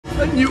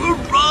A new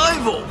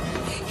arrival!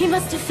 He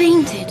must have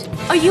fainted.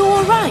 Are you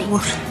all right?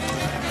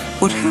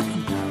 What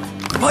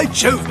happened? By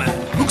Jove,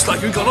 man! Looks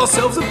like we got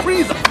ourselves a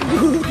breather.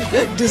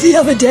 Does he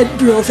have a dead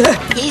brother?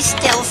 He's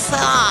still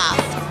soft.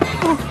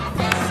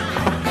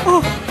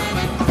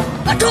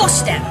 A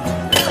doorstep!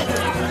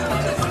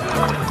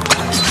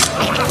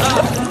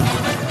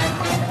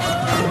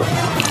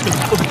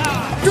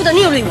 To the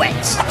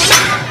newlyweds!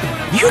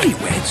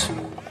 Newlyweds?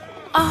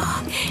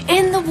 Oh,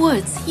 in the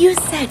woods, you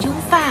said your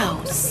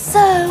vows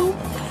so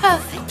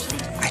perfectly.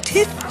 I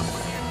did?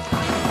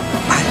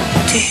 I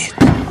did.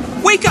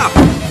 Wake up!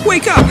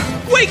 Wake up!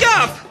 Wake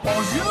up!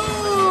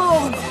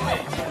 Bonjour!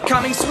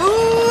 Coming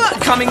through!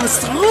 Coming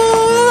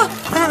through!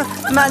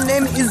 My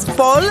name is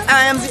Paul.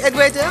 I am the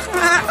equator.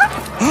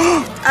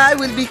 I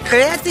will be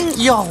creating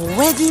your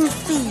wedding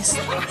feast.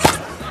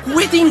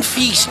 Wedding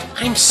feast?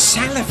 I'm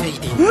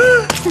salivating.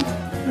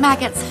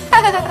 Maggots.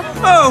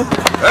 Oh!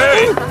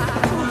 Hey!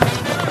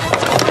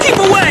 Keep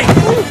away!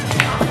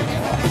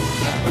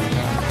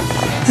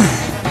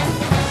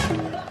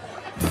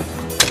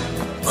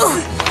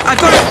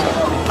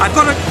 I've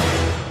got a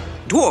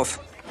dwarf.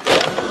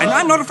 And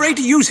I'm not afraid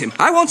to use him.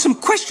 I want some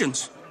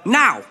questions.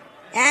 Now.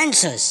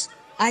 Answers.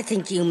 I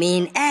think you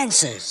mean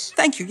answers.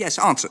 Thank you, yes,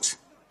 answers.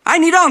 I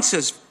need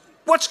answers.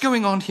 What's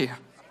going on here?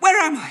 Where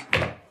am I?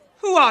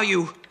 Who are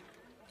you?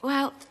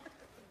 Well,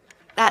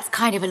 that's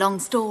kind of a long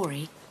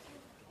story.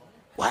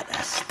 What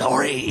a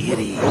story it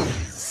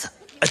is.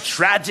 A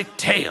tragic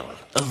tale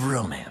of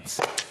romance,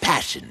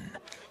 passion,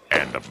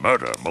 and a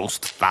murder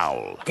most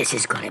foul. This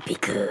is gonna be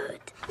good.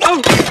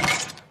 Oh!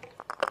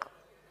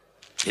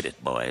 Hit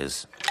it,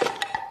 boys.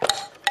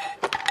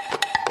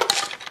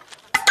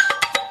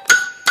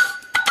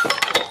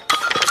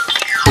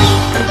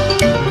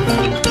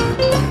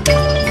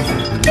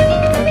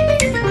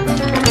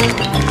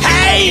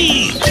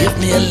 Hey! Give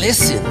me a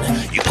listen.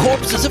 You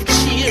corpses of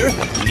cheer,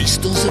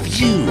 beastles of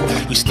you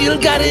who still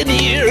got an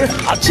ear.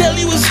 I'll tell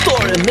you a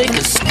story, make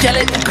a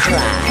skeleton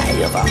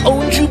cry of our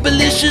own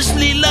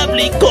jubiliciously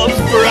lovely corpse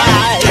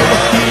bride.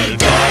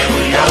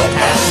 We don't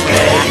pass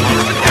away,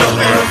 don't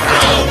wear a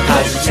crown,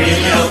 'cause it's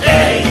really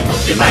okay.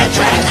 You might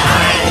try to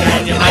hide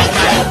and you might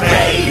try to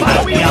pray,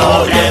 but we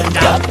all lift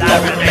up the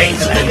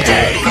remains of the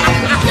day.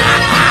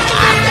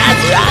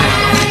 That's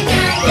right.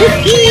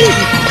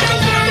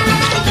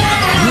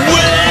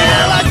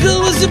 Well, our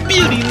girl was a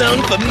beauty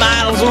known for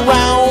miles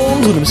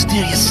around when a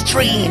mysterious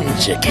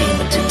stranger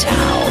came into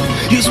town.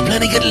 He was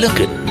plenty good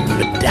looking,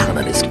 but down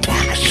on his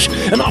cash.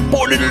 And our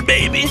poor little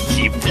baby,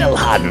 she fell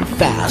hard and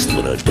fast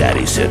when her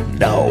daddy said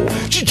no.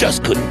 She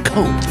just couldn't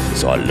cope,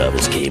 so our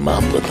lovers came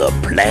up with a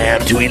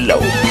plan to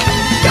elope.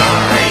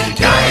 Die,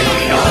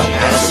 we all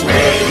pass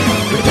away.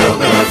 We don't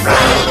know a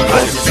frown,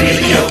 'cause it's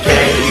really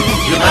okay.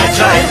 You might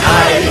try and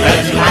hide,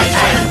 and you might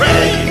try and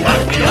pray,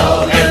 but we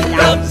all end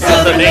up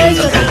so the names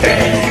of the day.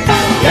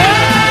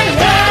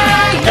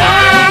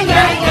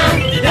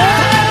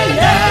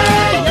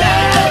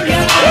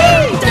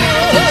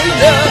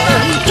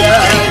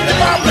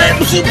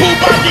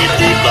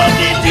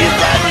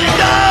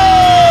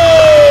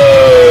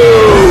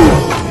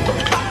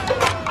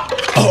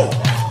 Oh,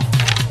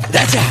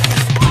 that's it.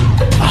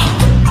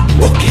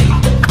 Okay.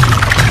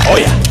 Oh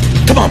yeah.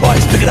 Come on,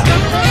 boys, pick it up.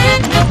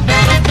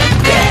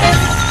 Yeah.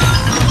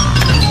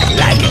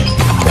 Like it.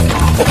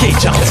 Okay,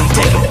 Chauncey,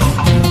 take it.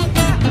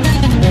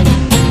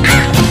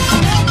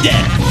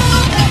 Yeah.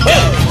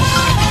 Oh.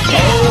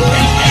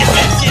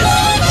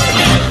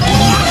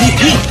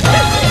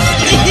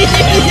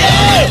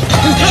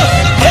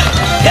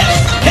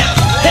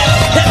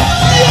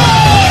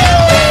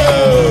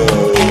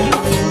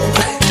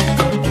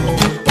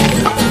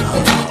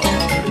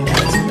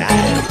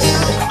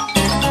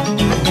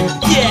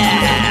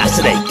 Yeah,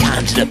 so they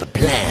conjured up a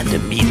plan to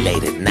meet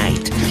late at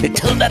night. It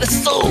turned out a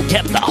soul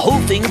kept the whole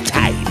thing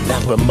tight.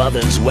 Now her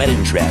mother's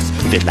wedding dress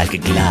fit like a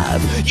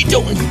glove. You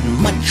don't need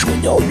much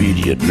when you're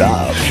really in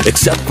love,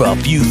 except for a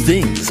few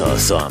things, or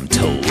so I'm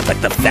told,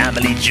 like the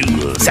family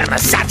jewels and a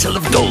satchel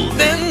of gold.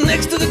 Then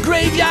next to the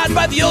graveyard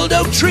by the old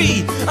oak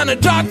tree, on a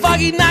dark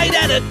foggy night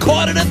at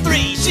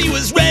 2:45, she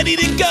was ready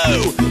to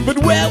go, but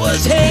where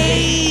was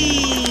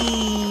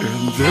he?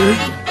 And then?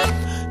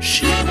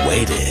 She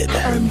waited.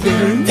 And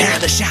then? There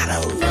in the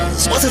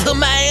shadows was the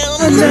man.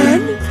 And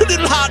then? A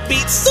little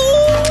heartbeat so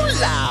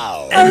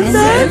loud. And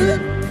then?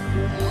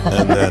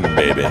 And then,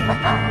 baby,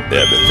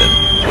 everything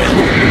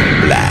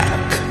went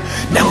black.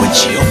 Now when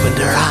she opened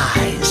her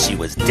eyes, she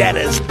was dead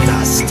as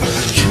dust.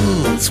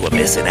 Jewels were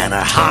missing and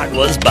her heart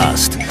was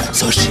bust.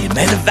 So she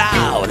made a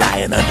vow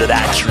lying under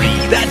that tree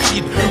that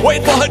she'd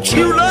wait for her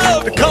true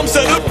love to come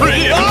set her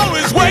free.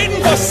 Always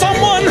waiting for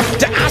someone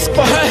to ask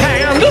for her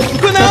hand.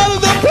 Then out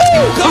of the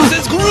blue comes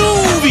this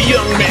groovy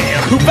young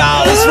man who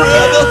vows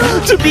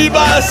forever to be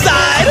by her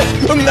side.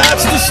 And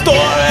that's the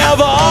story of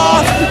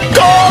our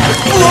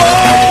corpse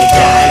bride.